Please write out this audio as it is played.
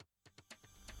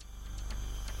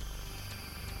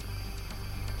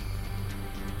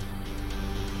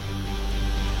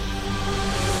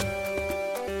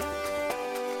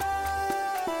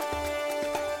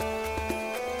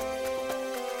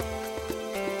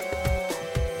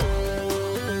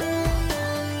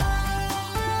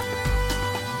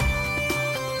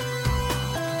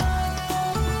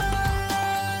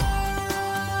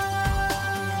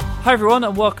Hi everyone,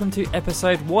 and welcome to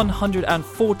episode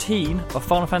 114 of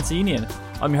Final Fantasy Union.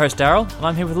 I'm your host Daryl, and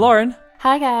I'm here with Lauren.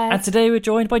 Hi guys. And today we're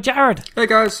joined by Jared. Hey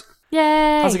guys.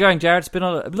 Yay. How's it going, Jared? It's been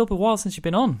a little bit while since you've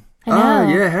been on. I know.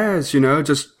 Yeah, it has,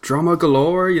 just drama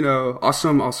galore,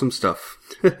 awesome stuff.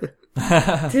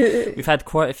 We've had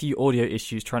quite a few audio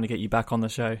issues trying to get you back on the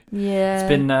show. Yeah.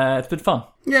 It's been fun.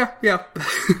 Yeah.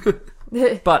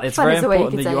 But it's Fun very is the way you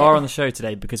important could that say you are it. on the show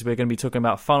today because we're going to be talking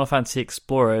about Final Fantasy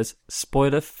Explorers,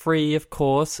 spoiler-free, of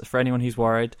course, for anyone who's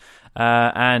worried.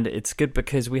 And it's good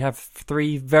because we have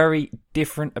three very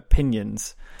different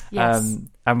opinions. Yes.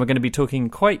 And we're going to be talking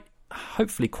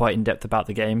hopefully quite in-depth about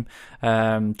the game.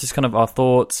 Just kind of our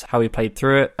thoughts, how we played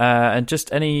through it, and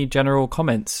just any general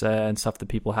comments and stuff that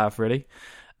people have, really.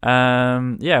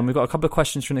 And we've got a couple of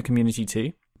questions from the community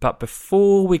too. But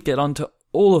before we get on to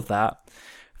all of that,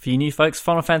 for you new folks,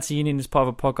 Final Fantasy Union is part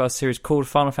of a podcast series called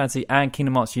Final Fantasy and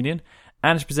Kingdom Hearts Union,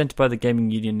 and it's presented by the Gaming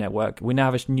Union Network. We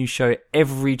now have a new show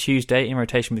every Tuesday in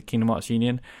rotation with Kingdom Hearts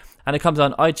Union, and it comes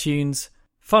on iTunes,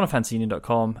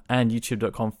 FinalFantasyUnion.com, and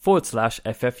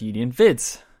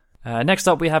YouTube.com/FFUnionVids. Next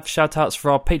up, we have shout-outs for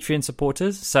our Patreon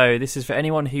supporters. So this is for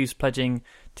anyone who's pledging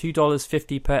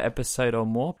 $2.50 per episode or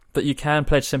more. But you can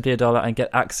pledge simply $1 and get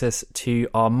access to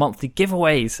our monthly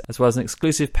giveaways, as well as an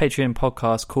exclusive Patreon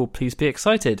podcast called Please Be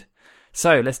Excited.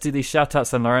 So let's do these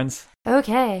shout-outs then, Lawrence.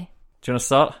 Okay. Do you want to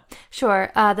start?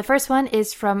 Sure. The first one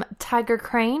is from Tiger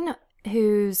Crane,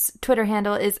 whose Twitter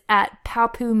handle is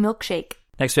 @PowPooMilkshake.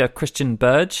 Next, we have Christian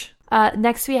Burge.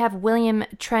 Next, we have William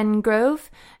Trengrove,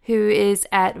 who is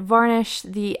 @Varnish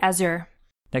the Azure.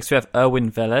 Next, we have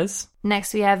Erwin Velez.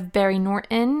 Next, we have Barry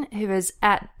Norton, who is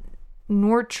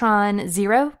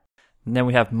 @Nortron0. And then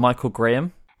we have Michael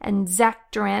Graham. And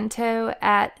Zach Duranto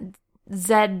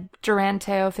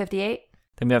 @ZDuranto58.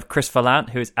 Then we have Chris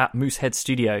Valant, who is @Moosehead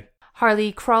Studio.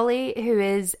 Harley Crawley, who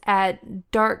is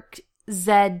 @DarkZT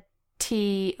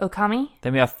Okami.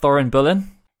 Then we have Thorin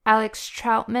Bullen. Alex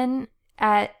Troutman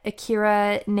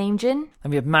 @Akira Namejin.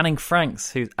 And we have Manning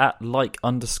Franks, who's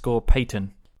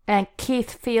 @like_Peyton. And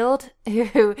Keith Field,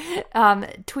 who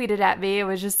tweeted at me. It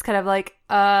was just kind of like,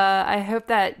 I hope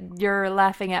that you're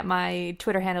laughing at my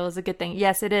Twitter handle is a good thing.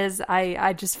 Yes, it is.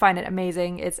 I just find it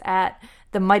amazing. It's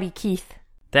 @TheMightyKeith.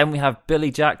 Then we have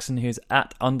Billy Jackson, who's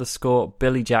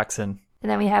 @_Billy Jackson. And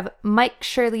then we have Mike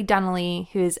Shirley Donnelly,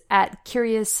 who is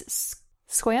 @Curious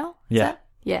Squale. Yeah.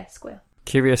 Yeah, Squale.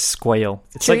 Curious Squale.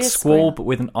 It's Curious like squall, Squale. but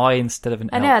with an I instead of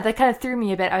an L. I know, that kind of threw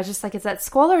me a bit. I was just like, is that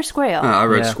Squall or Squale? I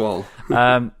read Yeah. Squall.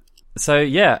 So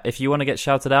yeah, if you want to get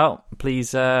shouted out,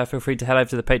 please feel free to head over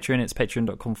to the Patreon. It's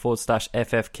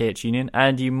patreon.com/FFKHUnion.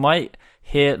 And you might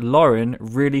hear Lauren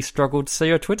really struggle to say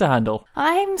your Twitter handle.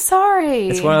 I'm sorry.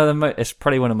 It's one of the it's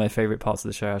probably one of my favourite parts of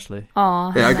the show, actually.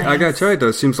 Aw, Yeah, nice. I gotta tell you though,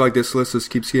 it seems like this list just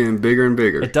keeps getting bigger and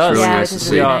bigger. It does. It's really Yeah, nice it to is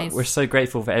see. really nice. We're so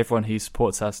grateful for everyone who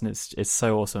supports us, and it's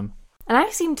so awesome. And I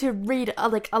seem to read a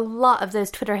lot of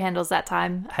those Twitter handles that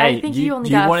time. Hey, I think you only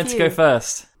got wanted a to few. go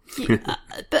first. You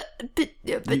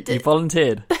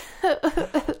volunteered.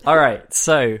 All right,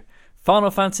 so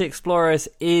Final Fantasy Explorers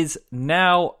is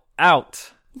now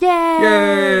out. Yay!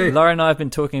 Yay! Laura and I have been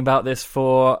talking about this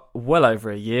for well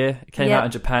over a year. It came Yep. out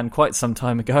in Japan quite some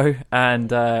time ago,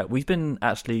 and we've been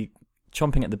actually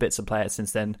chomping at the bits to play it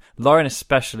since then. Lauren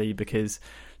especially, because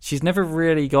she's never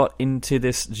really got into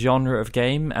this genre of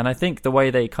game, and I think the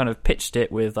way they kind of pitched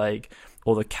it with like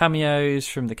all the cameos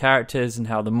from the characters and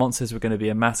how the monsters were going to be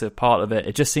a massive part of it,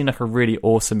 it just seemed like a really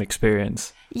awesome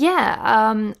experience.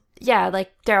 Yeah,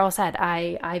 like Daryl said,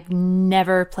 I've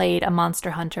never played a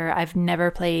Monster Hunter. I've never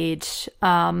played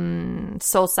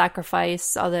Soul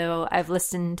Sacrifice, although I've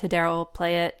listened to Daryl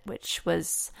play it, which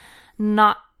was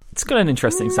not It's got an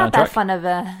interesting not soundtrack. that fun of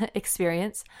a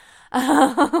experience.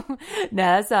 No,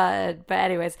 that's not. But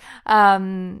anyways,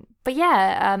 but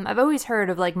yeah, I've always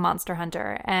heard of like Monster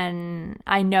Hunter, and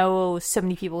I know so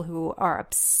many people who are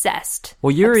obsessed.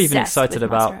 Well, you were even obsessed excited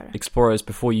with Monster about Hunter. Explorers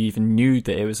before you even knew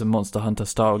that it was a Monster Hunter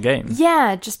style game.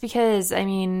 Yeah, just because I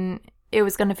mean it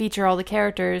was going to feature all the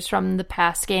characters from the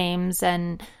past games,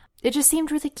 and it just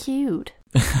seemed really cute.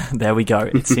 There we go.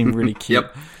 It seemed really cute.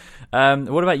 Yep.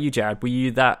 What about you, Jared? Were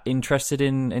you that interested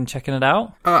in checking it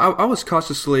out? I was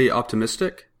cautiously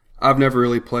optimistic. I've never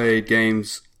really played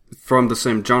games from the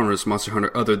same genre as Monster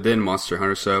Hunter other than Monster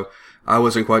Hunter, so I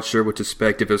wasn't quite sure what to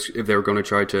expect if they were going to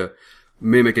try to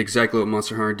mimic exactly what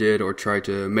Monster Hunter did or try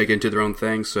to make it into their own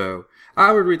thing, so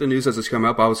I would read the news as it's come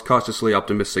up. I was cautiously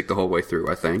optimistic the whole way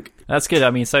through, I think. That's good.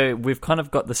 I mean, so we've kind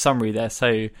of got the summary there.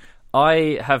 So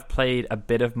I have played a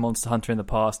bit of Monster Hunter in the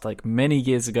past, like many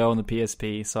years ago on the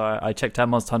PSP, so I checked out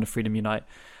Monster Hunter Freedom Unite.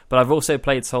 but I've also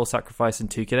played Soul Sacrifice and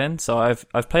Tukiden, so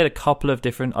I've played a couple of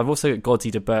different. I've also got God's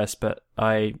Eater Burst, but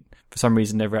I for some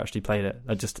reason never actually played it.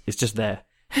 It's just there.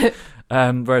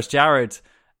 Whereas Jared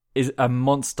is a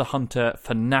Monster Hunter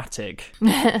fanatic.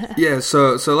 Yeah,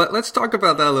 so let's talk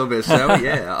about that a little bit, shall we?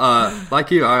 Yeah,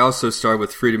 like you, I also started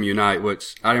with Freedom Unite,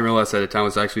 which I didn't realize at the time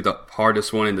was actually the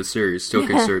hardest one in the series, still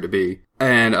considered to be.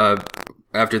 And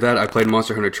after that, I played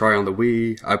Monster Hunter Tri on the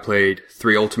Wii, I played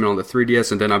 3 Ultimate on the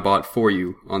 3DS, and then I bought For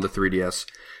You on the 3DS.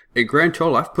 In grand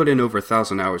total, I've put in over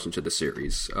 1,000 hours into the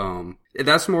series.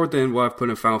 That's more than what I've put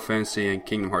in Final Fantasy and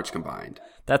Kingdom Hearts combined.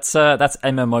 That's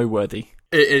MMO worthy.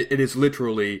 It is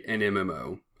literally an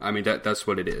MMO. I mean, that's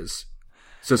what it is.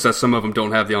 It's just that some of them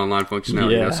don't have the online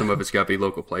functionality. Yeah. Some of it's got to be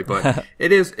local play, but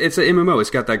it's an MMO. It's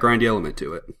got that grindy element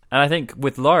to it. And I think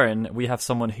with Lauren, we have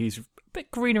someone who's a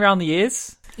bit green around the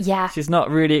ears. Yeah. She's not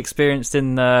really experienced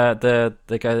in the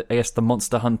I guess the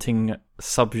monster hunting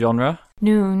subgenre.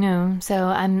 No. So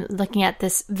I'm looking at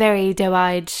this very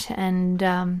doe-eyed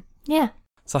and, yeah.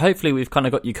 So hopefully we've kind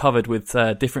of got you covered with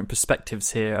different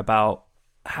perspectives here about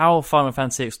how Final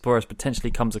Fantasy Explorers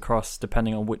potentially comes across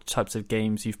depending on which types of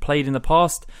games you've played in the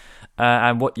past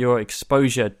and what your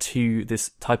exposure to this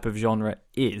type of genre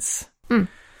is.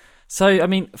 So, I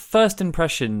mean, first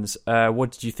impressions,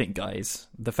 what did you think, guys?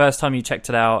 The first time you checked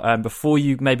it out, before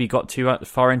you maybe got too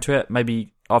far into it,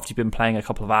 maybe after you've been playing a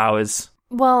couple of hours?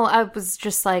 Well, I was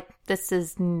just like, this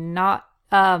is not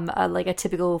like a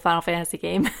typical Final Fantasy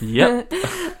game. Yep.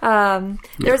 There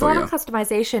was a lot of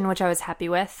customization, which I was happy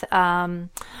with.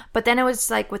 But then it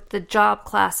was like with the job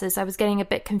classes, I was getting a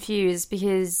bit confused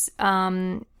because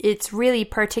it's really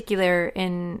particular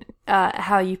in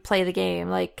how you play the game.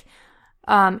 Like,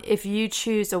 if you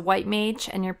choose a white mage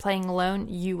and you're playing alone,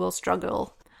 you will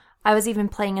struggle. I was even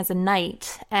playing as a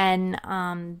knight, and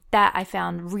that I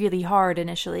found really hard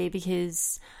initially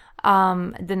because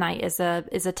the knight is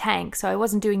a tank, so I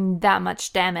wasn't doing that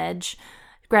much damage.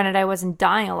 Granted, I wasn't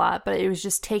dying a lot, but it was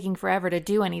just taking forever to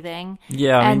do anything.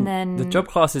 Yeah, I mean, then the job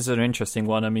classes are an interesting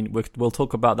one. I mean, we'll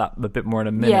talk about that a bit more in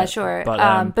a minute. Yeah, sure.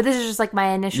 But this is just like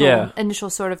my initial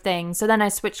sort of thing. So then I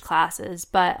switched classes,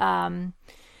 but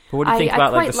what do you think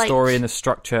about like the liked story and the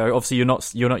structure? Obviously, you're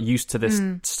not used to this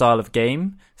style of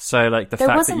game, so like the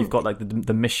fact that you've got like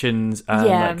the missions and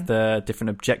like the different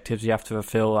objectives you have to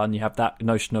fulfill, and you have that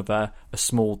notion of a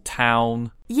small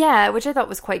town. Yeah, which I thought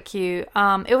was quite cute.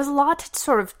 It was a lot to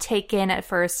sort of take in at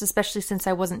first, especially since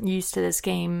I wasn't used to this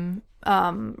game.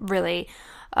 Really,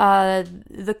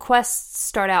 the quests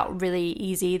start out really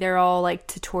easy. They're all like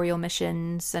tutorial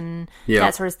missions and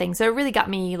that sort of thing. So it really got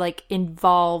me like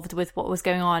involved with what was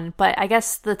going on. But I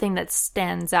guess the thing that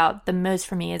stands out the most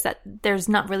for me is that there's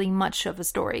not really much of a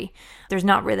story. There's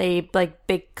not really like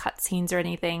big cutscenes or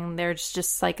anything. There's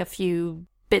just like a few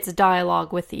bits of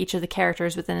dialogue with each of the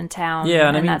characters within a town. Yeah,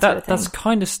 and I mean sort of that's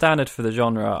kind of standard for the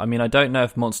genre. I mean, I don't know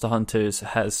if Monster Hunters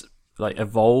has like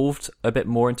evolved a bit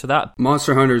more into that.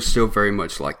 Monster Hunter is still very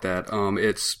much like that.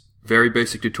 It's very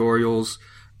basic tutorials.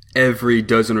 Every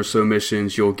dozen or so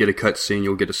missions, you'll get a cutscene,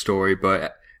 you'll get a story,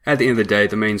 but at the end of the day,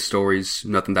 the main story's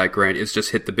nothing that grand. It's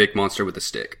just hit the big monster with a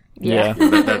stick. Yeah.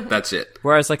 That's it.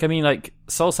 Whereas, like, I mean, like,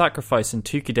 Soul Sacrifice and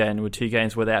Tukiden were two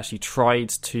games where they actually tried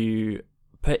to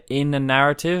put in a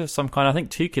narrative of some kind. I think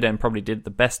Tukiden probably did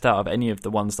the best out of any of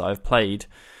the ones that I've played.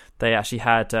 They actually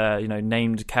had,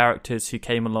 named characters who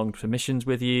came along for missions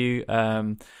with you.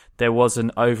 There was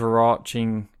an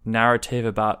overarching narrative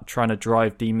about trying to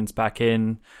drive demons back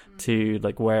in to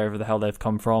like wherever the hell they've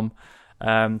come from.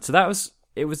 So that was,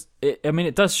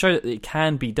 it does show that it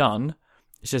can be done.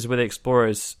 It's just with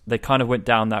Explorers, they kind of went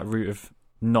down that route of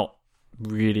not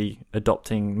really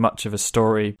adopting much of a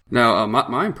story. Now,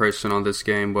 my impression on this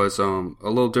game was a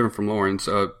little different from Lauren's.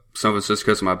 Some of it's just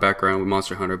because of my background with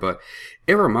Monster Hunter, but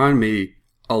it reminded me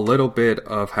a little bit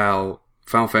of how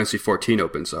Final Fantasy XIV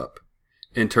opens up.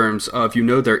 In terms of,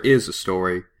 there is a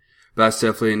story, but that's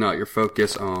definitely not your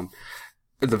focus.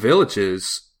 The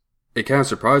villages, it kind of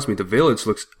surprised me. The village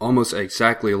looks almost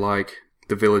exactly like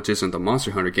the villages in the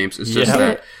Monster Hunter games. It's just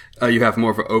that you have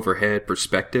more of an overhead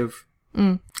perspective.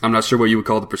 I'm not sure what you would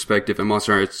call the perspective in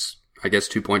Monster Hunter. It's, I guess,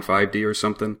 2.5D or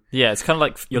something. Yeah, it's kind of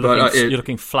like you're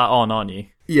looking flat on, aren't you?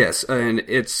 Yes, and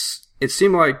it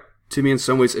seemed like, to me in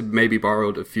some ways, it maybe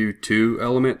borrowed a few 2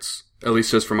 elements, at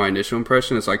least just from my initial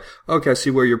impression. It's like, okay, I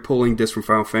see where you're pulling this from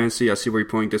Final Fantasy, I see where you're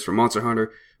pulling this from Monster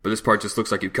Hunter, but this part just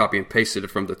looks like you copy and pasted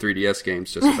it from the 3DS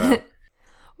games just about.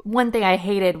 One thing I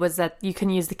hated was that you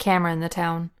couldn't use the camera in the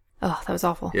town. Oh, that was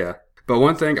awful. Yeah, but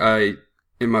one thing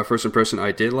in my first impression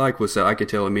I did like was that I could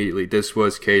tell immediately this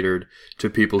was catered to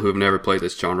people who have never played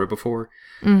this genre before.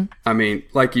 I mean,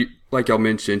 like like y'all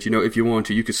mentioned, if you want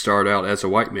to, you could start out as a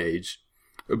white mage.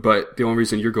 But the only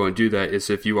reason you're going to do that is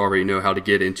if you already know how to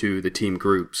get into the team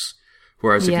groups.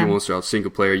 Whereas if you want to start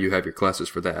single player, you have your classes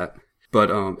for that. But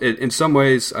in some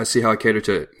ways, I see how it catered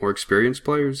to more experienced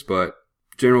players, but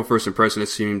general first impression, it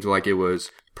seemed like it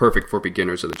was perfect for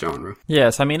beginners of the genre.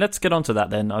 Yes, I mean, let's get on to that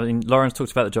then. I mean, Lawrence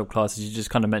talked about the job classes, you just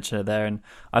kind of mentioned it there, and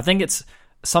I think it's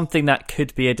something that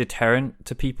could be a deterrent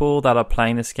to people that are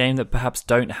playing this game that perhaps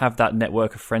don't have that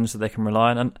network of friends that they can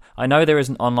rely on. And I know there is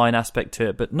an online aspect to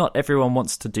it, but not everyone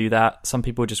wants to do that. Some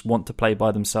people just want to play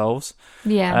by themselves.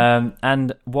 Yeah.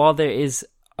 And while there is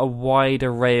a wide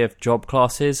array of job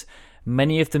classes,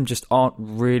 many of them just aren't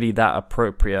really that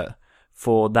appropriate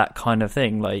for that kind of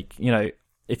thing. Like,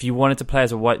 if you wanted to play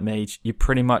as a white mage, you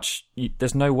pretty much,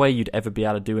 there's no way you'd ever be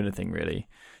able to do anything really,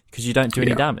 because you don't do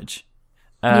any damage.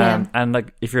 And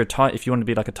like, if you want to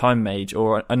be like a time mage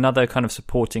or another kind of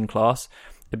supporting class,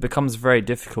 it becomes very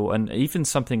difficult. And even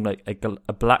something like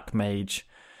a black mage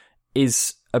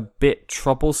is a bit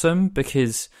troublesome,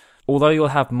 because although you'll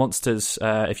have monsters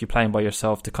if you're playing by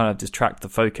yourself to kind of distract the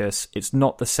focus, it's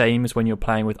not the same as when you're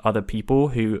playing with other people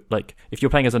who, like, if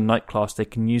you're playing as a knight class, they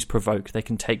can use provoke, they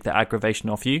can take the aggravation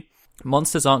off you.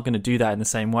 Monsters aren't going to do that in the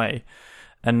same way.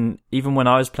 And even when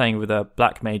I was playing with a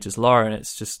black mage as Lauren,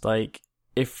 it's just like,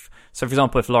 for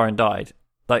example, if Lauren died,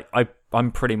 like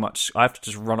I'm pretty much, I have to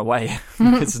just run away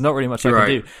because there's not really much I can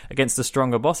do against the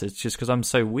stronger bosses, just because I'm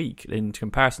so weak in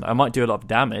comparison. I might do a lot of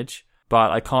damage,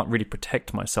 but I can't really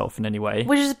protect myself in any way.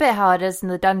 Which is a bit how it is in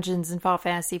the dungeons in Final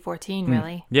Fantasy XIV,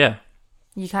 really. Yeah.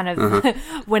 You kind of,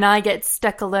 when I get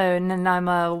stuck alone and I'm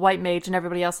a white mage and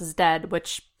everybody else is dead,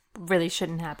 which really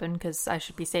shouldn't happen because I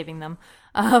should be saving them.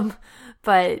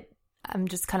 But I'm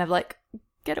just kind of like,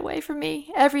 get away from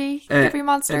me, every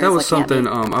monster. And that was something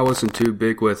I wasn't too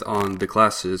big with on the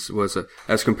classes, was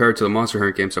as compared to the Monster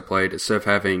Hunter games I played, instead of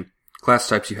having class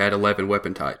types, you had 11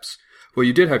 weapon types. Well,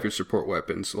 you did have your support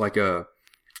weapons, like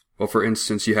for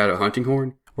instance, you had a hunting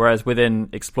horn. Whereas within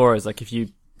Explorers, like if you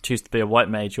choose to be a white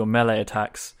mage, your melee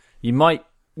attacks, you might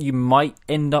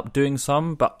end up doing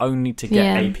some, but only to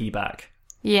get AP back.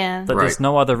 Yeah. But there's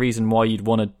no other reason why you'd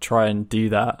want to try and do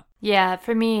that. Yeah,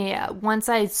 for me, once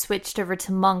I switched over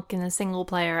to Monk in the single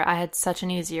player, I had such an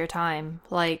easier time.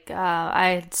 Like,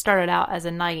 I had started out as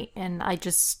a knight, and I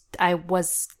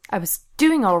was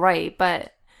doing all right,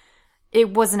 but it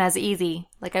wasn't as easy.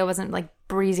 Like, I wasn't, like,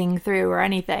 breezing through or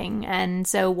anything. And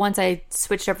so once I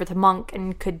switched over to Monk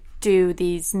and could do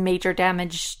these major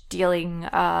damage dealing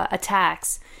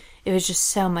attacks, it was just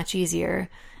so much easier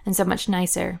and so much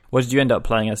nicer. What did you end up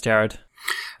playing as, Jared?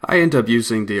 I end up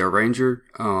using the Ranger.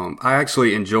 I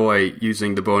actually enjoy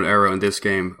using the bow and arrow in this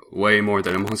game way more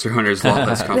than a Monster Hunter. It's a lot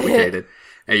less complicated,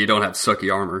 and you don't have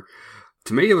sucky armor.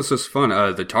 To me, it was just fun.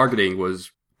 The targeting was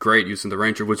great using the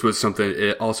Ranger, which was something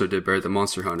it also did better than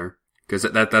Monster Hunter, because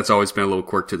that's always been a little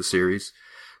quirk to the series.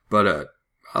 But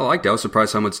I liked it. I was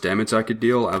surprised how much damage I could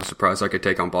deal. I was surprised I could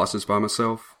take on bosses by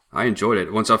myself. I enjoyed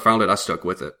it. Once I found it, I stuck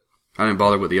with it. I didn't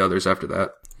bother with the others after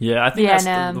that. Yeah, I think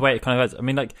that's the way it kind of is. I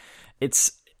mean, like,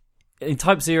 it's in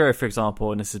Type 0, for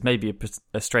example, and this is maybe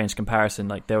a strange comparison,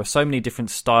 like, there were so many different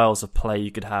styles of play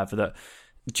you could have that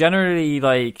generally,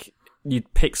 like,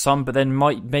 you'd pick some, but then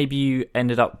maybe you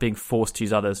ended up being forced to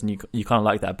use others, and you kind of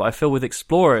like that. But I feel with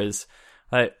Explorers,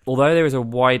 although there is a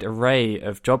wide array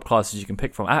of job classes you can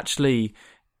pick from, actually,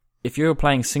 if you're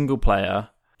playing single player,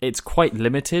 it's quite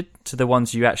limited to the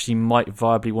ones you actually might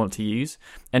viably want to use.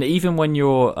 And even when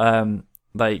you're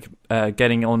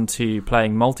getting on to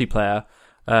playing multiplayer,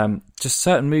 just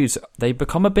certain moves, they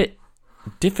become a bit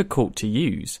difficult to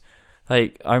use.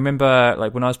 Like, I remember,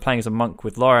 like, when I was playing as a monk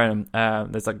with Lauren,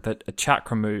 there's like a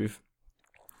chakra move,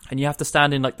 and you have to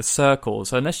stand in like the circle.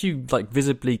 So unless you like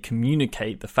visibly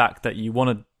communicate the fact that you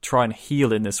want to try and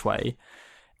heal in this way,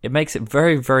 it makes it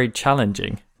very, very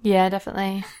challenging. Yeah,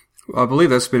 definitely. I believe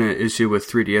that's been an issue with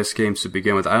 3DS games to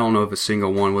begin with. I don't know of a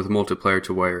single one with multiplayer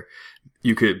to where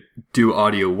you could do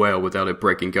audio well without it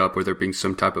breaking up or there being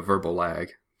some type of verbal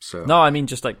lag. So no, I mean,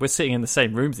 just like, we're sitting in the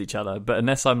same room as each other, but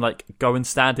unless I'm like, go and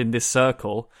stand in this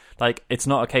circle, like, it's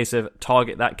not a case of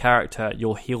target that character,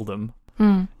 you'll heal them.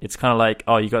 It's kind of like,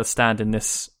 oh, you got to stand in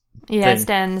this thing.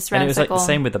 Stand in this round and it was circle. like the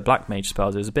same with the black mage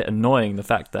spells. It was a bit annoying, the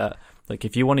fact that, like,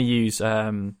 if you want to use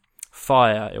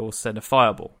fire, it will send a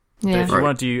fireball. Yeah. But if you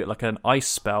want to do like an ice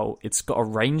spell, it's got a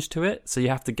range to it, so you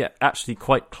have to get actually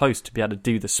quite close to be able to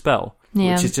do the spell,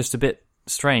 which is just a bit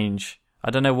strange. I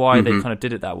don't know why they kind of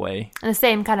did it that way. And the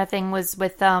same kind of thing was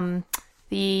with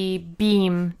the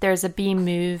beam. There's a beam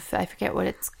move. I forget what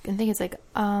it's. I think it's like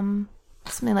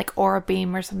something like aura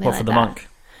beam or something like that. For the monk.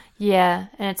 Yeah,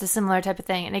 and it's a similar type of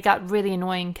thing. And it got really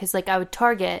annoying because, like, I would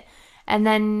target, and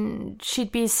then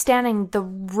she'd be standing the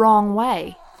wrong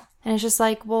way. And it's just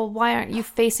like, well, why aren't you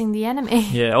facing the enemy?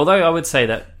 Yeah, although I would say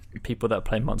that people that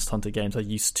play Monster Hunter games are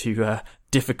used to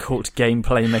difficult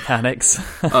gameplay mechanics.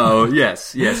 Oh,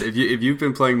 yes. If you've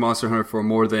been playing Monster Hunter for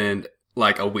more than,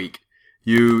 like, a week,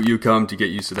 you come to get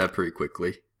used to that pretty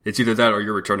quickly. It's either that or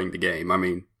you're returning the game. I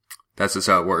mean, that's just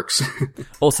how it works.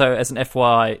 Also, as an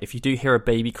FYI, if you do hear a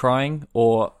baby crying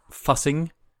or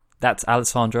fussing, that's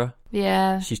Alessandra.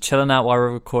 Yeah. She's chilling out while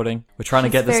we're recording. We're trying to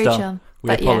She's get this very done. chill. We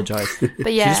But apologize.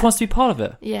 But yeah. She just wants to be part of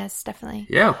it. Yes, definitely.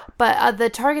 Yeah. But the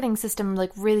targeting system,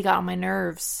 like, really got on my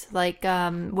nerves, like,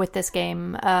 with this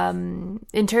game,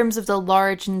 in terms of the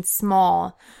large and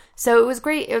small. So it was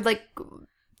great. It, like,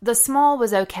 the small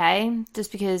was okay,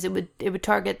 just because it would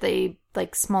target the,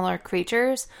 like, smaller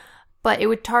creatures, but it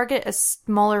would target a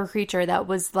smaller creature that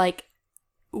was, like,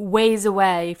 ways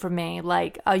away from me,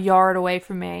 like a yard away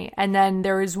from me, and then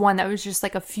there was one that was just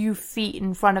like a few feet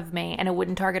in front of me, and it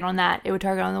wouldn't target on that. It would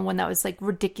target on the one that was like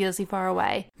ridiculously far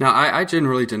away. Now, I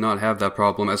generally did not have that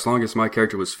problem as long as my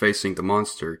character was facing the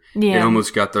monster. Yeah. It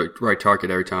almost got the right target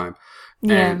every time.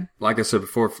 Yeah. And like I said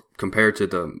before, compared to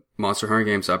the Monster Hunter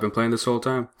games I've been playing this whole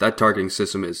time, that targeting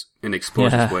system is in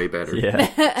Explosions way better.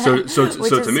 Yeah. So Which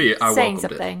to is me, I saying welcomed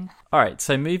something. All right,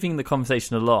 so moving the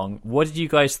conversation along, what did you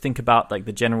guys think about like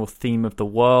the general theme of the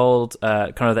world,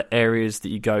 kind of the areas that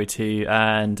you go to,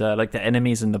 and like the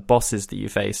enemies and the bosses that you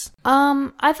face?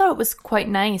 I thought it was quite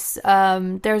nice.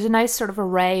 There's a nice sort of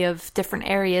array of different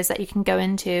areas that you can go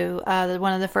into.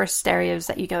 One of the first areas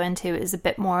that you go into is a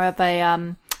bit more of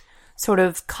a sort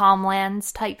of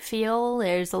calmlands type feel.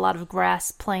 There's a lot of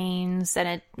grass plains,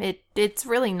 and it's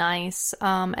really nice.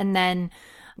 And then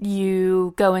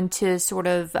you go into sort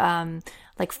of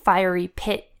like fiery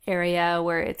pit area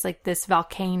where it's like this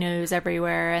volcanoes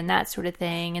everywhere and that sort of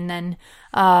thing. And then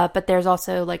but there's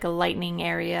also like a lightning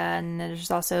area, and there's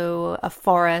also a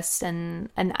forest and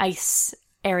an ice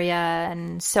area,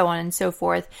 and so on and so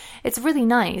forth. It's really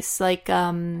nice. Like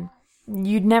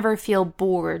you'd never feel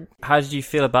bored. How did you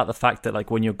feel about the fact that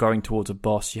like when you're going towards a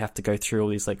boss, you have to go through all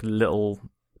these like little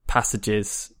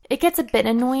passages? It gets a bit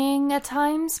annoying at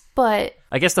times, but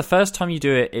I guess the first time you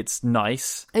do it, it's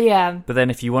nice. yeah. But then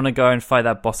if you want to go and fight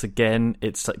that boss again,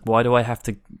 it's like, why do I have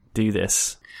to do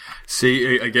this?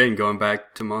 See, again, going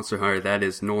back to Monster Hunter, that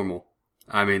is normal.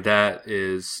 I mean, that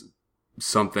is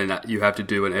something that you have to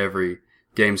do in every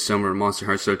game similar to Monster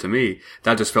Hunter. So to me,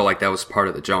 that just felt like that was part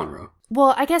of the genre.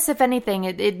 Well, I guess if anything,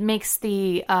 it makes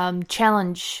the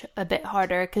challenge a bit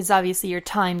harder, because obviously you're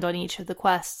timed on each of the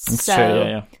quests. It's so true,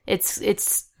 yeah.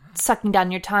 It's sucking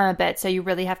down your time a bit, so you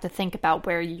really have to think about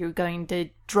where you're going to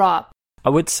drop. I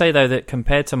would say, though, that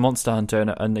compared to Monster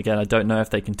Hunter, and again, I don't know if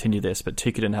they continue this, but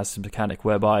Toukiden has some mechanic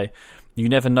whereby you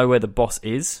never know where the boss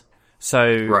is.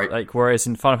 So, Right. like, whereas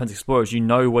in Final Fantasy Explorers, you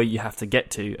know where you have to get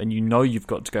to, and you know you've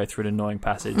got to go through an annoying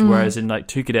passage. Whereas in, like,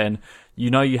 Toukiden, you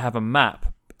know you have a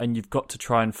map, and you've got to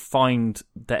try and find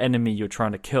the enemy you're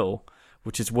trying to kill,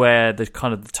 which is where the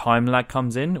kind of the time lag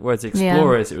comes in. Whereas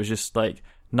Explorers, it was just like,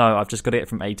 no, I've just got to get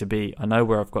from A to B. I know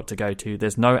where I've got to go to.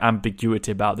 There's no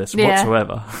ambiguity about this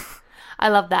whatsoever. I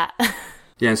love that.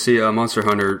 Yeah, and see, Monster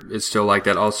Hunter is still like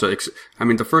that also. I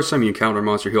mean, the first time you encounter a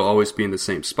monster, he'll always be in the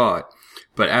same spot.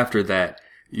 But after that,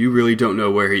 you really don't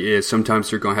know where he is.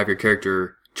 Sometimes you're going to have your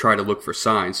character try to look for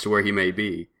signs to where he may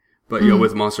be. But, you know,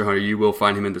 with Monster Hunter, you will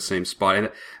find him in the same spot.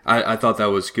 And I thought that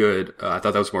was good. I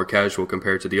thought that was more casual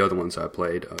compared to the other ones I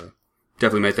played.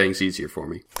 Definitely made things easier for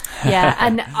me. Yeah,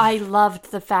 and I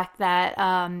loved the fact that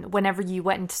whenever you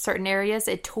went into certain areas,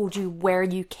 it told you where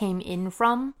you came in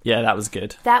from. Yeah, that was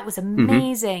good. That was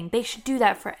amazing. They should do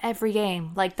that for every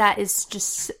game. Like, that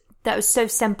was so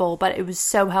simple, but it was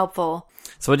so helpful.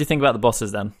 So what do you think about the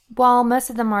bosses then? While most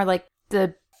of them are like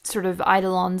the sort of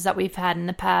eidolons that we've had in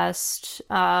the past,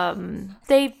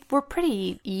 they were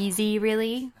pretty easy,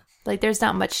 really. Like, there's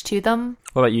not much to them.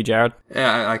 What about you, Jared?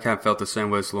 Yeah, I kind of felt the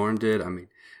same way as Lauren did. I mean,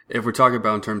 if we're talking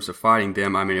about in terms of fighting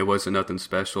them, I mean, it wasn't nothing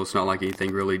special. It's not like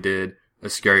anything really did a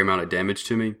scary amount of damage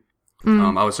to me.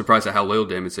 I was surprised at how little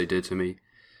damage they did to me.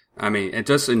 I mean, and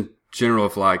just in general,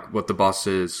 of like what the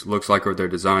bosses looks like or their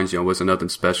designs, you know, wasn't nothing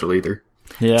special either.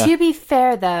 Yeah. To be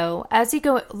fair, though, as you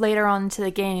go later on into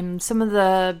the game, some of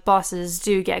the bosses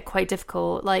do get quite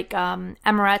difficult. Like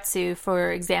Amaterasu,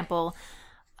 for example,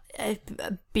 a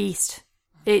beast.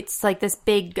 It's like this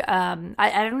big. I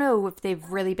don't know if they've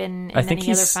really been in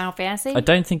any other Final Fantasy. I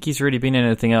don't think he's really been in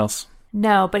anything else.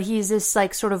 No, but he's this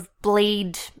like sort of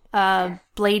blade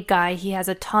guy. He has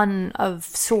a ton of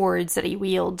swords that he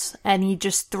wields, and he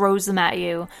just throws them at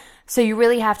you. So you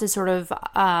really have to sort of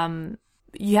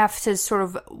you have to sort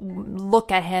of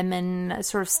look at him and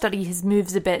sort of study his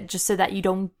moves a bit just so that you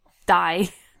don't die.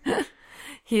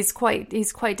 He's quite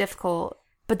difficult.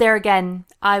 But there again,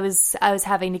 I was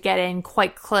having to get in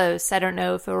quite close. I don't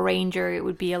know if a ranger it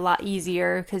would be a lot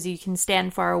easier because you can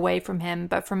stand far away from him.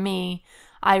 But for me,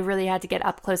 I really had to get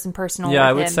up close and personal. Yeah, with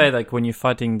I would him. say like when you're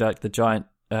fighting like the giant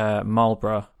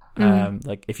Marlborough,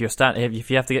 like if you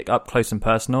have to get up close and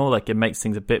personal, like it makes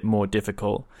things a bit more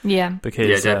difficult. Yeah, because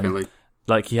Yeah, definitely.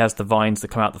 like he has the vines that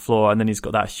come out the floor, and then he's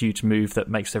got that huge move that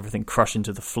makes everything crush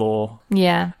into the floor.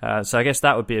 yeah. So I guess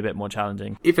that would be a bit more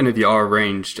challenging. Even if you are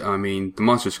ranged, I mean, the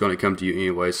monster's going to come to you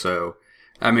anyway, so...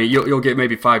 I mean, you'll get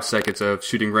maybe 5 seconds of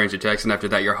shooting ranged attacks, and after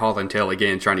that you're hauling tail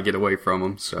again, trying to get away from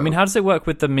them, so... I mean, how does it work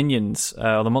with the minions,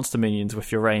 or the monster minions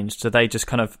with your range? Do they just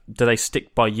do they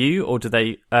stick by you, or are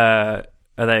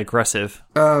they aggressive?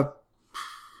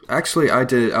 Actually,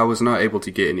 I was not able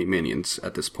to get any minions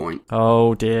at this point.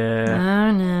 Oh dear.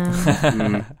 Oh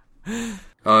no.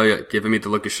 Oh yeah, giving me the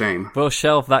look of shame. We'll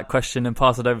shelve that question and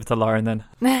pass it over to Lauren then.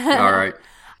 Alright.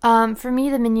 For me,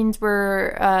 the minions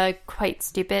were quite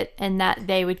stupid in that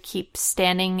they would keep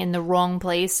standing in the wrong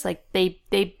place. Like they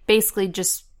basically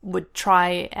just would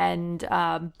try and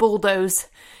bulldoze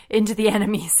into the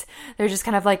enemies. They're just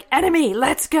kind of like, enemy,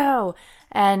 let's go,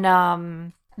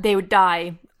 and they would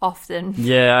die often.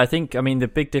 Yeah, I mean, the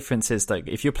big difference is like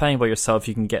if you're playing by yourself,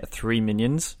 you can get 3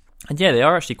 minions. And yeah, they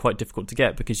are actually quite difficult to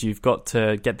get because you've got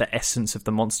to get the essence of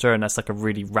the monster, and that's like a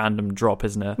really random drop,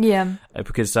 isn't it? Yeah.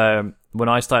 Because when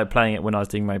I started playing it, when I was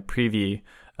doing my preview,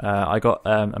 I got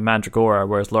a Mandragora,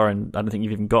 whereas Lauren, I don't think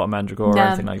you've even got a Mandragora or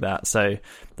anything like that. So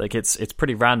like it's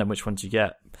pretty random which ones you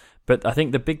get. But I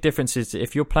think the big difference is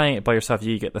if you're playing it by yourself,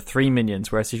 you get the 3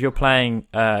 minions, whereas if you're playing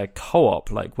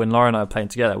co-op, like when Lauren and I are playing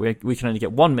together, we can only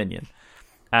get 1 minion.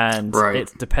 And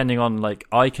it's depending on like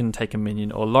I can take a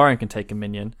minion or Lauren can take a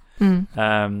minion.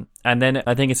 And then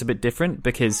I think it's a bit different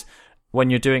because when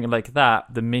you're doing it like that,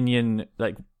 the minion,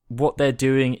 like what they're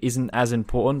doing isn't as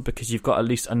important because you've got at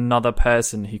least another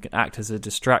person who can act as a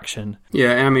distraction.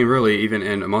 Yeah, and I mean, really, even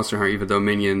in Monster Hunter, even though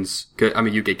minions, I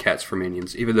mean, you get cats for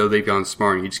minions, even though they've gone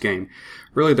smart in each game,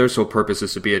 really their sole purpose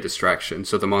is to be a distraction,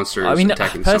 so the monster is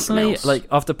attacking personally, something else. like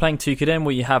after playing Tukiden,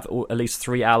 where you have at least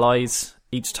 3 allies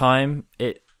each time,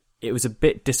 it was a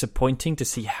bit disappointing to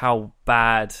see how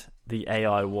bad the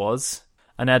AI was.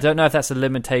 And I don't know if that's a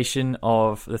limitation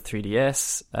of the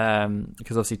 3DS,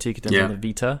 because obviously Tukiden's on the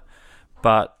Vita,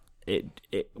 but it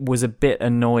was a bit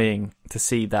annoying to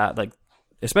see that, like,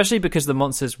 especially because the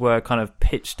monsters were kind of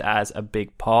pitched as a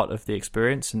big part of the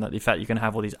experience, and that the fact you can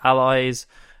have all these allies,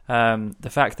 the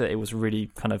fact that it was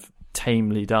really kind of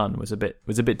tamely done was a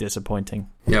bit disappointing.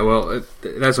 Yeah, well,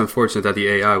 that's unfortunate that the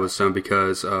AI was done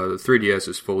because the 3DS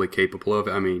is fully capable of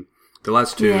it. I mean, the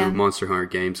last 2 Monster Hunter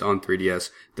games on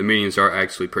 3DS, the minions are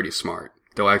actually pretty smart.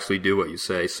 They'll actually do what you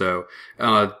say. So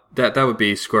that would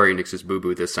be Square Enix's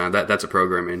boo-boo this time. That's a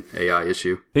programming AI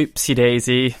issue. Oopsie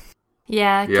daisy.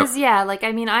 Yeah, because, like,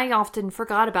 I mean, I often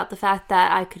forgot about the fact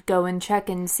that I could go and check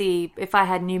and see if I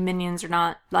had new minions or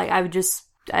not. Like, I just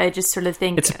sort of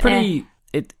think... It's a pretty...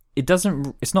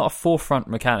 It's not a forefront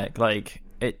mechanic. Like,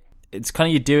 it's kind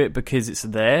of you do it because it's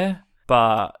there,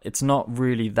 but it's not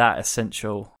really that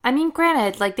essential. I mean,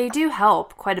 granted, like, they do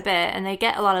help quite a bit, and they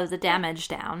get a lot of the damage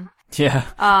down. Yeah,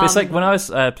 but it's like when I was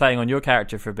playing on your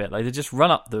character for a bit, like they just run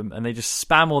up them and they just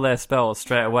spam all their spells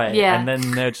straight away, and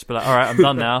then they'll just be like, all right, I'm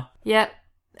done now. Yep,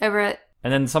 over it.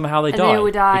 And then somehow they die. They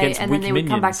would die, against and weak then they would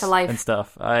come back to life. And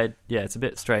stuff. It's a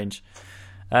bit strange.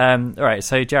 All right,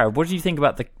 so Jared, what do you think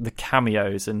about the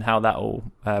cameos and how that all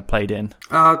played in?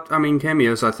 I mean,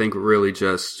 cameos, I think, really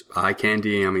just eye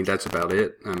candy. I mean, that's about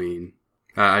it. I mean,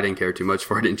 I didn't care too much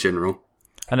for it in general.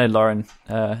 I know Lauren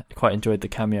quite enjoyed the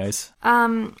cameos.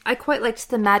 I quite liked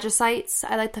the Magicites.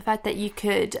 I liked the fact that you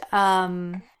could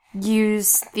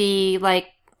use the, like,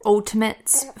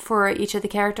 ultimates for each of the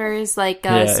characters. Like,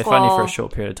 Squall, if only for a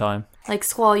short period of time. Like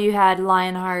Squall, you had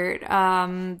Lionheart.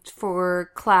 For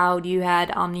Cloud, you had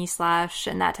Omnislash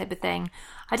and that type of thing.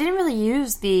 I didn't really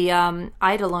use the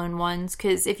Eidolon ones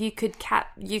because if you could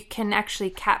you can actually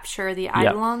capture the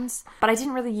Eidolons, but I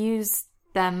didn't really use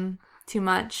them too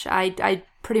much. I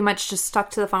pretty much just stuck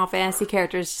to the Final Fantasy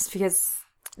characters just because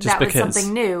was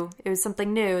something new. It was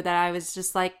something new that I was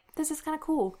just like, this is kind of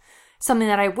cool. Something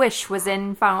that I wish was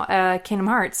in Kingdom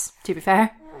Hearts, to be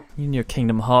fair. You and your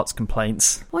Kingdom Hearts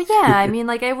complaints. Well, yeah, I mean,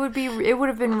 like, it would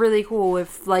have been really cool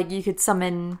if, like, you could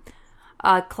summon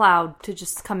Cloud to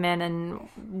just come in and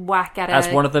whack at as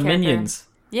one of the character. Minions.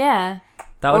 Yeah.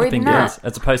 That would have been good,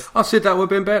 as opposed to... I'll say that would have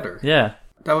been better. Yeah.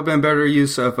 That would have been better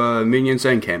use of minions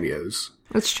and cameos.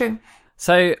 That's true.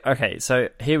 So, okay, so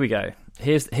here we go.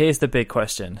 here's the big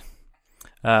question.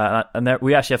 We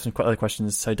actually have some other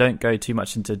questions, so don't go too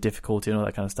much into difficulty and all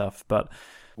that kind of stuff. But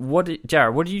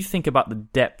Jared, what do you think about the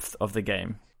depth of the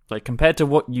game? Like, compared to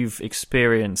what you've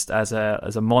experienced as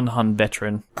a Mon-Hun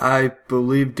veteran? I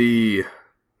believe the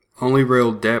only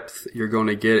real depth you're going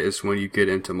to get is when you get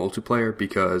into multiplayer,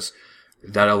 because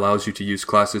that allows you to use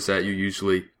classes that you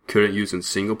usually couldn't use in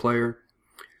single player.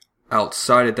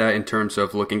 Outside of that, in terms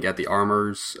of looking at the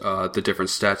armors, the different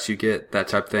stats you get, that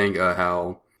type of thing,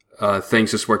 how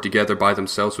things just work together by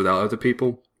themselves without other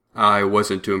people, I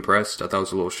wasn't too impressed. I thought it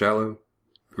was a little shallow.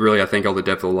 Really, I think all the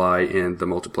depth will lie in the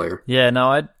multiplayer. Yeah,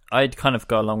 no, I'd kind of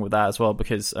go along with that as well,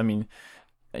 because, I mean,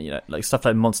 like stuff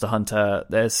like Monster Hunter,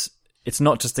 it's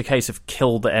not just a case of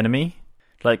kill the enemy.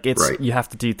 Like, you have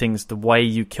to do things the way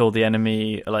you kill the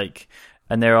enemy, like,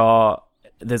 and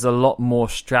there's a lot more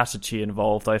strategy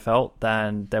involved, I felt,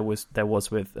 than there was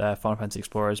with Final Fantasy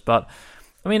Explorers. But,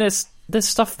 I mean, there's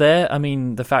stuff there. I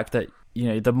mean, the fact that,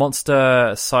 the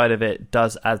monster side of it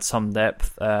does add some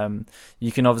depth.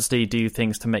 You can obviously do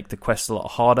things to make the quest a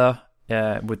lot harder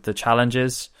with the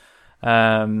challenges.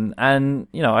 And,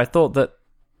 I thought that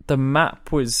the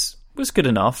map was good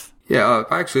enough. Yeah,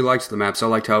 I actually liked the maps. I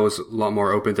liked how it was a lot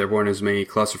more open. There weren't as many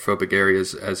claustrophobic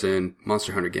areas as in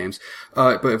Monster Hunter games.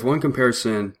 But if one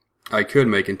comparison I could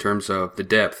make in terms of the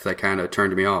depth that kind of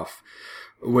turned me off,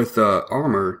 with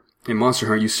armor in Monster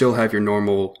Hunter, you still have your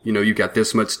normal, you got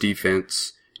this much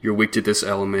defense, you're weak to this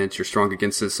element, you're strong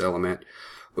against this element.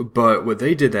 But what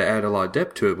they did that added a lot of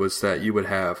depth to it was that you would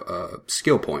have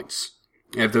skill points.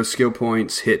 And if those skill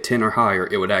points hit 10 or higher,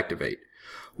 it would activate.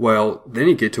 Well, then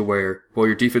you get to where,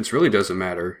 your defense really doesn't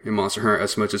matter in Monster Hunter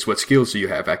as much as what skills do you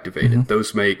have activated. Mm-hmm.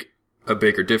 Those make a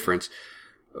bigger difference.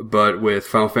 But with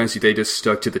Final Fantasy, they just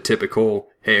stuck to the typical,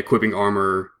 hey, equipping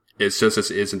armor is just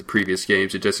as it is in the previous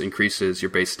games. It just increases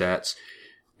your base stats.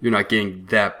 You're not getting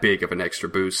that big of an extra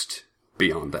boost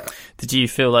beyond that. Did you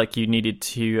feel like you needed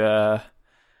to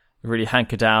really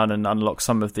hanker down and unlock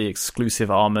some of the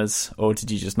exclusive armors, or did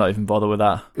you just not even bother with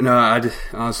that? No,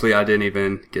 honestly, I didn't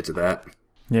even get to that.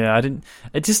 Yeah, I didn't.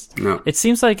 It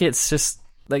seems like it's just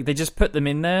like they just put them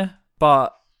in there,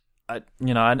 but I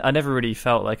never really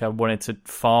felt like I wanted to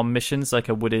farm missions like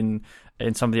I would in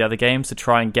some of the other games to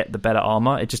try and get the better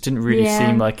armor. It just didn't really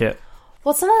seem like it.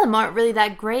 Well, some of them aren't really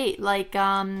that great. Like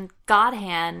God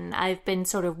Hand, I've been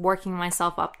sort of working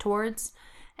myself up towards,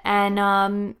 and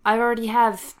I already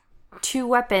have 2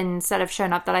 weapons that have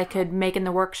shown up that I could make in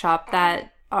the workshop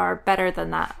that are better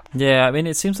than that. Yeah, I mean,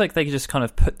 it seems like they could just kind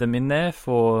of put them in there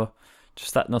for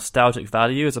just that nostalgic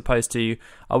value, as opposed to,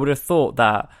 I would have thought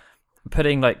that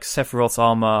putting like Sephiroth's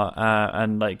armor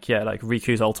and like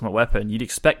Riku's ultimate weapon, you'd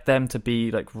expect them to be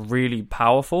like really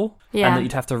powerful, and that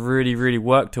you'd have to really, really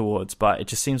work towards. But it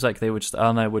just seems like they would just, I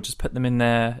don't know, would just put them in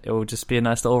there. It will just be a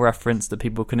nice little reference that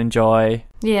people can enjoy.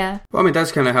 Yeah. Well, I mean,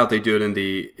 that's kind of how they do it in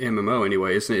the MMO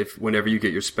anyway, isn't it? If whenever you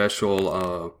get your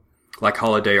special like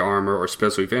holiday armor or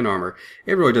special event armor,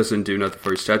 it really doesn't do nothing for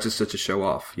your stats. It's such a show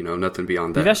off, nothing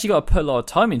beyond that. You've actually got to put a lot of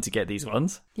time in to get these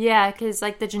ones. Yeah, because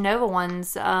like the Genova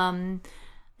ones,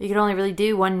 you could only really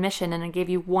do one mission, and it gave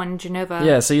you one Genova.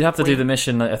 Yeah, so you'd have to do the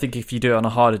mission. I think if you do it on a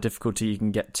harder difficulty, you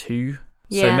can get 2.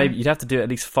 Yeah. So maybe you'd have to do it at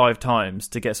least 5 times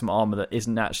to get some armor that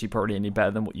isn't actually probably any better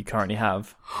than what you currently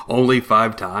have. Only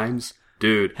 5 times?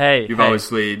 Dude, you've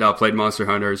obviously not played Monster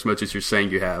Hunter as much as you're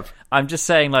saying you have. I'm just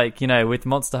saying, like, with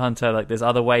Monster Hunter, like, there's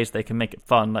other ways they can make it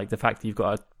fun, like the fact that you've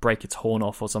got to break its horn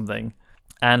off or something.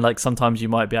 And, like, sometimes you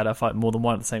might be able to fight more than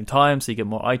one at the same time, so you get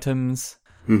more items.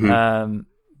 Mm-hmm.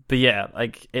 But yeah,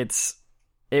 like,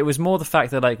 it was more the fact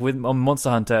that, like, on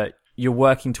Monster Hunter, you're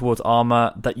working towards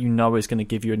armor that is going to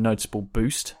give you a noticeable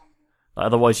boost.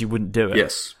 Otherwise, you wouldn't do it.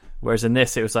 Yes. Whereas in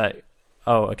this, it was like,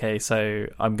 oh, okay, so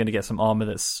I'm going to get some armor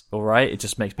that's alright. It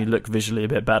just makes me look visually a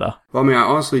bit better. Well, I mean, I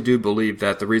honestly do believe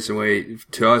that the reason why,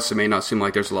 to us, it may not seem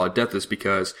like there's a lot of depth is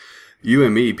because you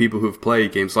and me, people who've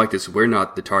played games like this, we're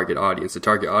not the target audience. The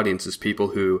target audience is people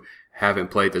who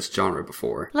haven't played this genre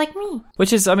before. Like me.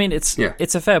 Which is, I mean, it's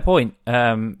a fair point.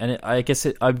 I guess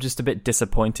I'm just a bit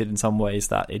disappointed in some ways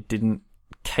that it didn't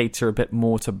cater a bit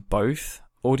more to both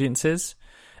audiences.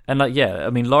 And like, yeah,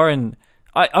 I mean, Lauren,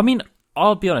 I mean,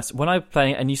 I'll be honest, when I'm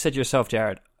playing, and you said yourself,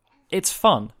 Jared, it's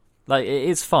fun. Like, it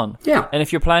is fun. Yeah. And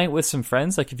if you're playing it with some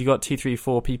friends, like if you've got 2, 3,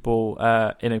 4 people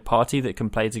in a party that can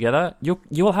play together,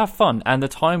 you'll have fun, and the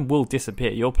time will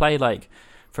disappear. You'll play, like,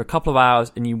 for a couple of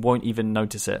hours, and you won't even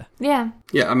notice it. Yeah.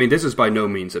 Yeah, I mean, this is by no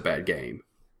means a bad game.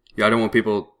 Yeah, I don't want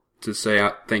people to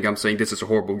think I'm saying this is a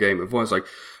horrible game. Everyone's like,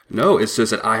 no, it's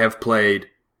just that I have played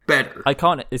better. I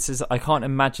can't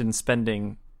imagine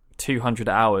spending 200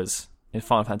 hours in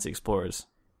Final Fantasy Explorers.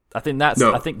 I think that's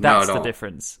No, I think not that's at the all.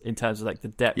 difference in terms of like the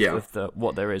depth Yeah. of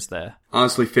what there is there.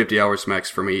 Honestly, 50 hours max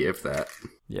for me, if that.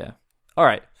 Yeah. All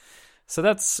right. So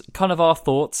that's kind of our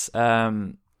thoughts.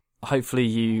 Hopefully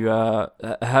you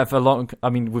have I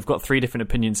mean, we've got 3 different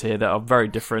opinions here that are very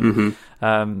different.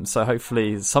 So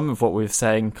hopefully some of what we're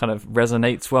saying kind of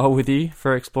resonates well with you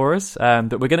for Explorers.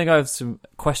 But we're going to go over some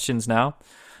questions now.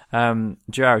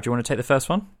 Jared, do you want to take the first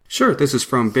one? Sure, this is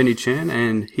from Benny Chan,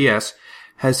 and he asks,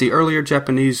 has the earlier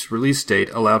Japanese release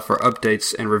date allowed for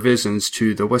updates and revisions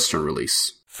to the Western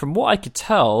release? From what I could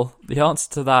tell, the answer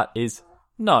to that is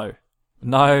no.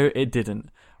 No, it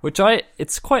didn't.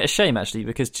 It's quite a shame actually,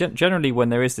 because generally when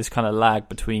there is this kind of lag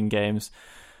between games,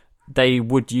 they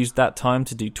would use that time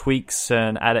to do tweaks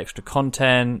and add extra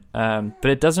content, but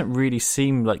it doesn't really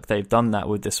seem like they've done that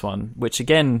with this one, which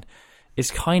again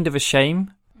is kind of a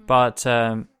shame, but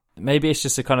maybe it's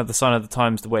just a kind of the sign of the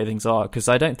times, the way things are, because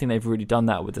I don't think they've really done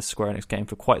that with the Square Enix game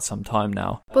for quite some time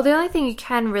now. Well, the only thing you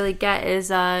can really get is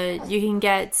you can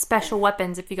get special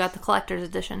weapons if you got the collector's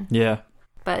edition. Yeah.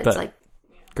 But it's like...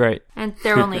 Great. And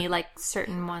they're only like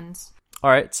certain ones. All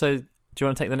right, so do you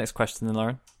want to take the next question then,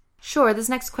 Lauren? Sure, this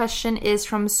next question is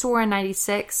from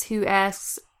Sora96, who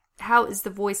asks, how is the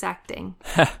voice acting?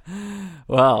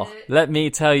 Well, let me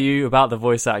tell you about the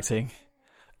voice acting.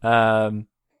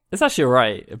 It's actually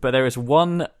alright, but there is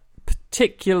one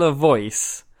particular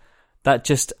voice that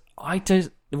just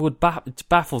it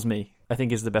baffles me, I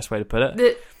think is the best way to put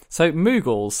it. So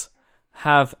Moogles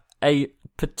have a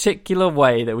particular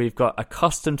way that we've got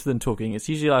accustomed to them talking. It's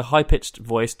usually a high-pitched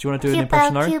voice. Do you want to do an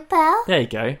impression, Lauren? There you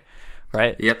go.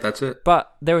 Right? Yep, that's it.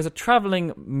 But there is a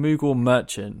travelling Moogle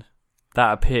merchant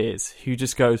that appears who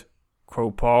just goes,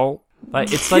 Cropole.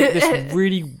 Like, it's like this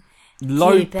really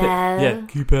low... Yeah,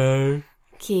 Kupo.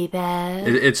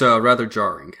 It's rather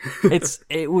jarring.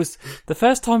 It was... The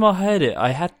first time I heard it,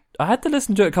 I had to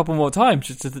listen to it a couple more times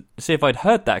just to see if I'd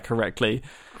heard that correctly.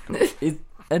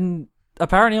 And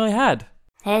apparently I had.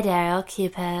 Hey Daryl,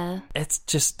 Kupo. It's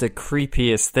just the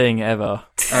creepiest thing ever.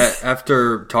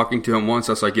 After talking to him once,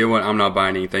 I was like, you know what, I'm not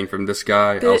buying anything from this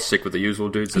guy. I'll stick with the usual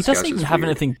dudes. He doesn't even have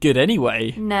anything good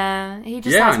anyway. No, he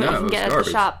just has what you can get at the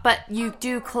shop. But you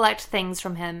do collect things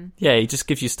from him. Yeah, he just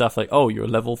gives you stuff like, oh, you're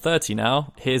level 30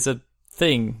 now. Here's a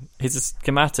thing. Here's a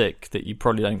schematic that you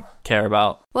probably don't care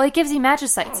about. Well, he gives you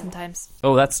Magicite sometimes.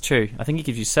 Oh, that's true. I think he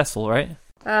gives you Cecil, right?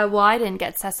 Well, I didn't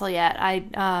get Cecil yet.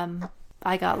 I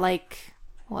got like...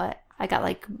 What? I got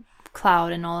like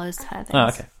Cloud and all those kind of things. Oh,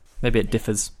 okay. Maybe it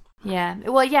differs. Yeah.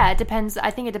 Well, yeah, it depends. I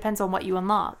think it depends on what you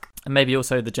unlock. And maybe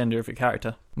also the gender of your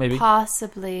character. Maybe.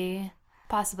 Possibly.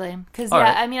 Because,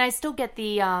 right. I mean, I still get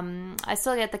the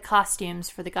costumes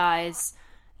for the guys.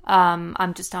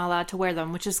 I'm just not allowed to wear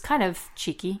them, which is kind of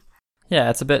cheeky. Yeah,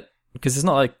 it's a bit... Because it's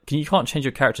not like... You can't change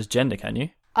your character's gender, can you?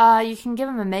 You can give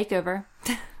them a makeover.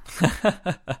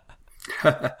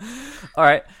 All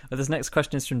right. Well, this next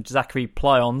question is from Zachary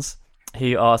Plyons.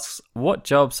 He asks, "What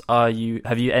jobs have you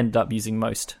ended up using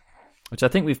most?" Which I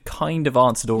think we've kind of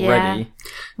answered already. Yeah.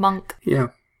 Monk.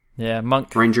 Yeah,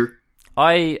 Monk. Ranger.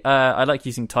 I like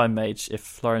using Time Mage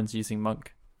if Lauren's using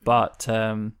Monk, but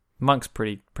Monk's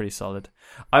pretty solid.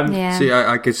 See,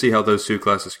 I can see how those two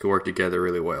classes could work together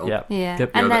really well. Yeah.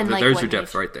 Good, And then there's your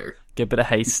depth right there. good bit of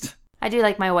haste. I do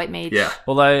like my White Mage. Yeah.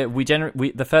 Although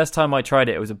the first time I tried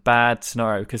it, it was a bad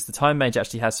scenario because the Time Mage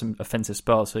actually has some offensive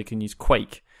spells, so you can use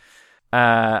Quake.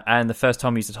 And the first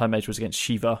time I used the Time Mage was against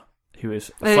Shiva, who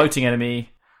is a floating enemy,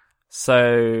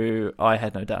 so I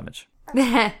had no damage.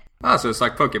 So it's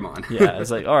like Pokemon. Yeah,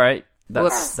 it's like, all right,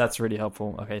 that's really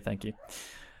helpful. Okay, thank you.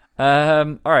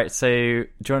 All right, so do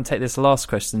you want to take this last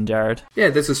question, Jared? Yeah,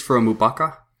 this is from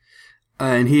Mubaka.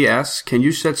 And he asks, can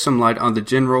you shed some light on the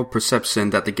general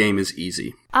perception that the game is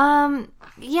easy?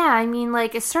 Yeah, I mean,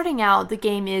 like, starting out, the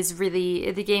game is really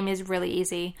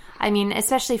easy. I mean,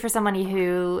 especially for somebody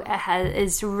who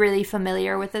is really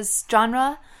familiar with this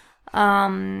genre,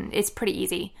 it's pretty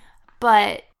easy.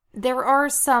 But there are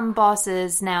some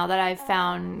bosses now that I've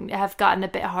found have gotten a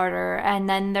bit harder, and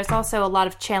then there's also a lot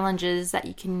of challenges that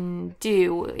you can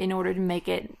do in order to make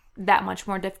it that much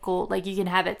more difficult. Like, you can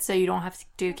have it so you don't have to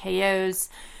do KOs.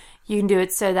 You can do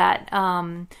it so that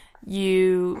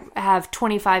you have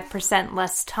 25%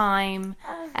 less time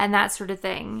and that sort of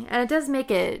thing. And it does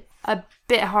make it a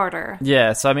bit harder.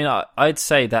 Yeah, so I mean, I'd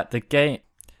say that the game,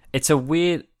 it's a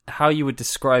weird how you would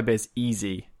describe it as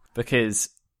easy, because,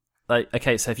 like,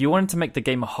 okay, so if you wanted to make the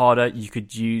game harder, you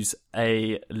could use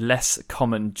a less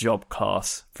common job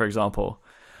class, for example.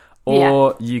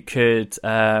 Or you could,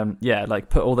 like,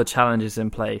 put all the challenges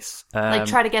in place. Like,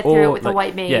 try to get through it with a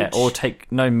White Mage. Yeah, or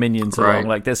take no minions along.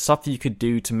 Like, there's stuff you could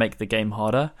do to make the game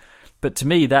harder. But to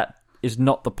me, that is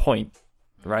not the point,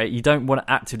 right? You don't want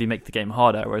to actively make the game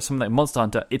harder, whereas something like Monster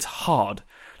Hunter, it's hard.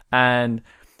 And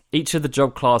each of the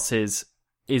job classes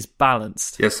is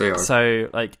balanced. Yes, they are. So,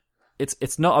 like,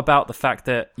 it's not about the fact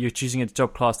that you're choosing a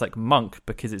job class like Monk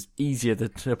because it's easier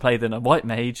to play than a White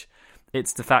Mage.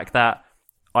 It's the fact that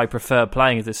I prefer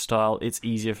playing as this style. It's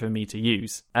easier for me to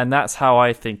use. And that's how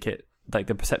I think it, like,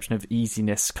 the perception of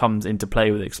easiness comes into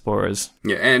play with Explorers.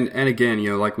 Yeah, and again,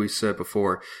 you know, like we said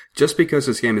before, just because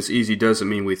this game is easy doesn't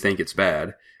mean we think it's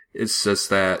bad. It's just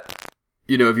that,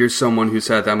 you know, if you're someone who's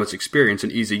had that much experience,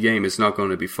 an easy game is not going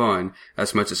to be fun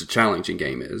as much as a challenging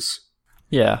game is.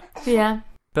 Yeah. Yeah.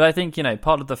 But I think, you know,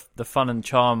 part of the fun and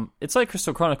charm, it's like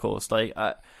Crystal Chronicles. Like,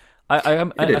 I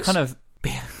kind of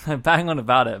bang on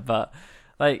about it, but,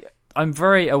 like, I'm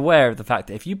very aware of the fact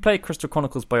that if you play Crystal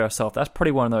Chronicles by yourself, that's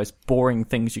probably one of the most boring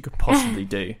things you could possibly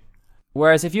do.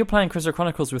 Whereas if you're playing Crystal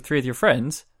Chronicles with 3 of your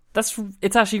friends,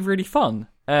 it's actually really fun.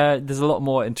 There's a lot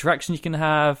more interaction you can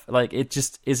have. Like, it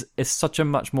just is such a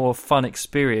much more fun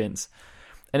experience.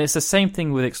 And it's the same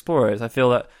thing with Explorers. I feel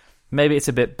that maybe it's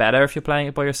a bit better if you're playing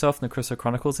it by yourself than Crystal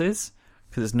Chronicles is,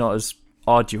 because it's not as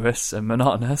arduous and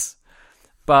monotonous.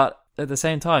 But at the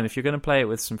same time, if you're going to play it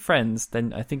with some friends,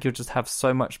 then I think you'll just have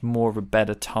so much more of a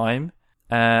better time.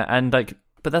 And like,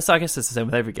 but I guess it's the same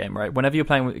with every game, right? Whenever you're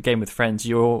playing a game with friends,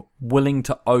 you're willing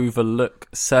to overlook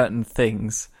certain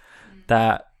things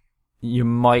that you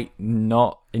might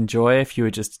not enjoy if you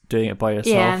were just doing it by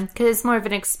yourself. Yeah, because it's more of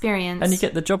an experience. And you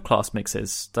get the job class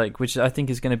mixes, like, which I think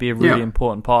is going to be a really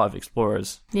important part of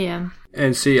Explorers. Yeah.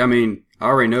 And see, I mean, I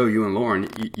already know you and Lauren,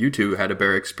 you two had a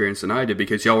better experience than I did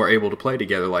because y'all were able to play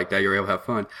together like that. You were able to have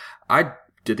fun. I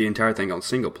did the entire thing on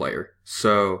single player.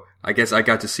 So I guess I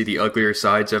got to see the uglier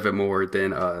sides of it more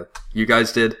than you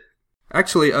guys did.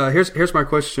 Actually, here's my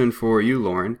question for you,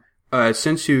 Lauren.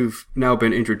 Since you've now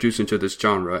been introduced into this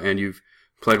genre and you've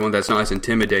played one that's not as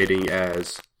intimidating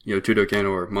as, you know, Tudoken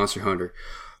or Monster Hunter,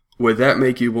 would that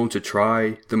make you want to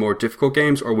try the more difficult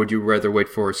games, or would you rather wait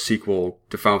for a sequel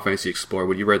to Final Fantasy Explorer?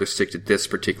 Would you rather stick to this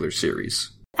particular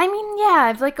series? I mean,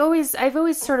 yeah, I've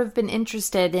always sort of been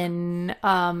interested in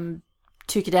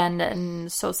Tudoken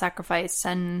and Soul Sacrifice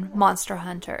and Monster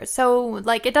Hunter. So,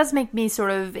 like, it does make me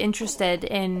sort of interested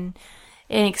in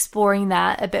exploring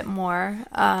that a bit more.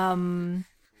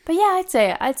 But yeah,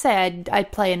 I'd say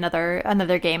I'd play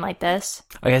another game like this.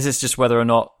 I guess it's just whether or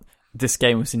not this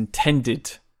game was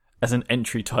intended as an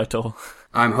entry title.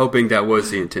 I'm hoping that was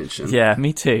the intention. Yeah,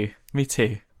 me too.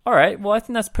 All right, well, I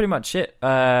think that's pretty much it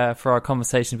for our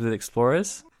conversations with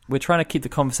Explorers. We're trying to keep the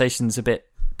conversations a bit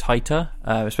tighter,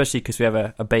 especially because we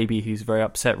have a baby who's very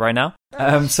upset right now.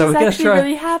 So we're going to try.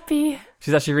 Really happy.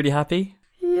 She's actually really happy.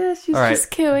 Yeah, she's right. Just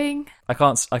cooing. I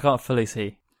can't fully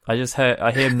see. I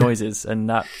hear noises, and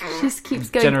that just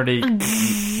keeps going. Generally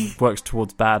works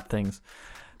towards bad things.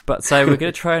 But so we're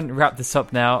going to try and wrap this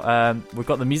up now. We've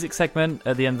got the music segment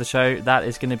at the end of the show. That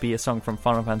is going to be a song from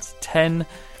Final Fantasy X.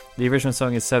 The original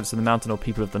song is Servants of the Mountain or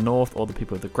People of the North or the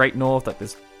People of the Great North. Like,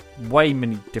 there's way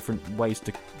many different ways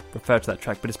to refer to that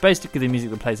track, but it's basically the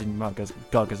music that plays in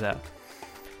Gargazel.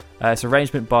 It's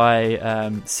arrangement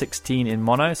by 16 in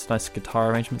mono. It's a nice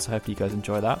guitar arrangement, so I hope you guys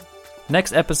enjoy that.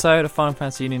 Next episode of Final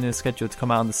Fantasy Union is scheduled to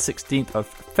come out on the 16th of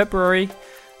February.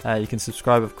 You can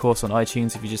subscribe, of course, on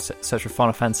iTunes. If you just search for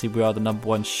Final Fantasy, we are the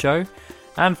 #1 show.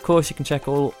 And, of course, you can check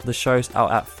all the shows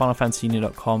out at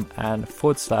finalfantasyunion.com and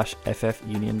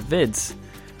 /FFUnionVids.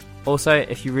 Also,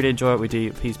 if you really enjoy what we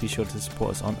do, please be sure to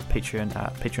support us on Patreon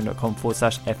at patreon.com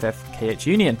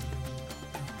 /FFKHUnion.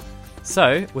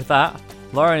 So, with that,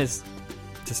 Lauren is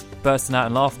just bursting out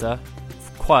in laughter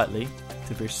quietly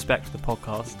to respect the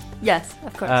podcast. Yes,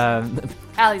 of course.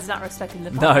 Allie's not respecting the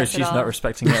podcast. No, she's not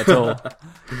respecting it at all.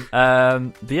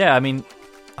 But yeah, I mean,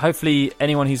 hopefully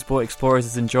anyone who's bought Explorers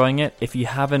is enjoying it. If you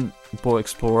haven't bought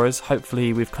Explorers,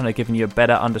 hopefully we've kind of given you a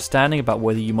better understanding about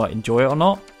whether you might enjoy it or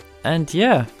not. And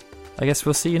yeah, I guess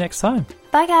we'll see you next time.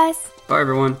 Bye, guys. Bye,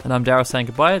 everyone. And I'm Daryl saying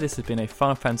goodbye. This has been a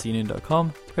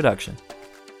FinalFantasyUnion.com production.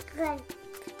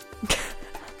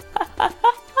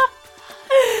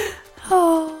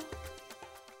 Oh.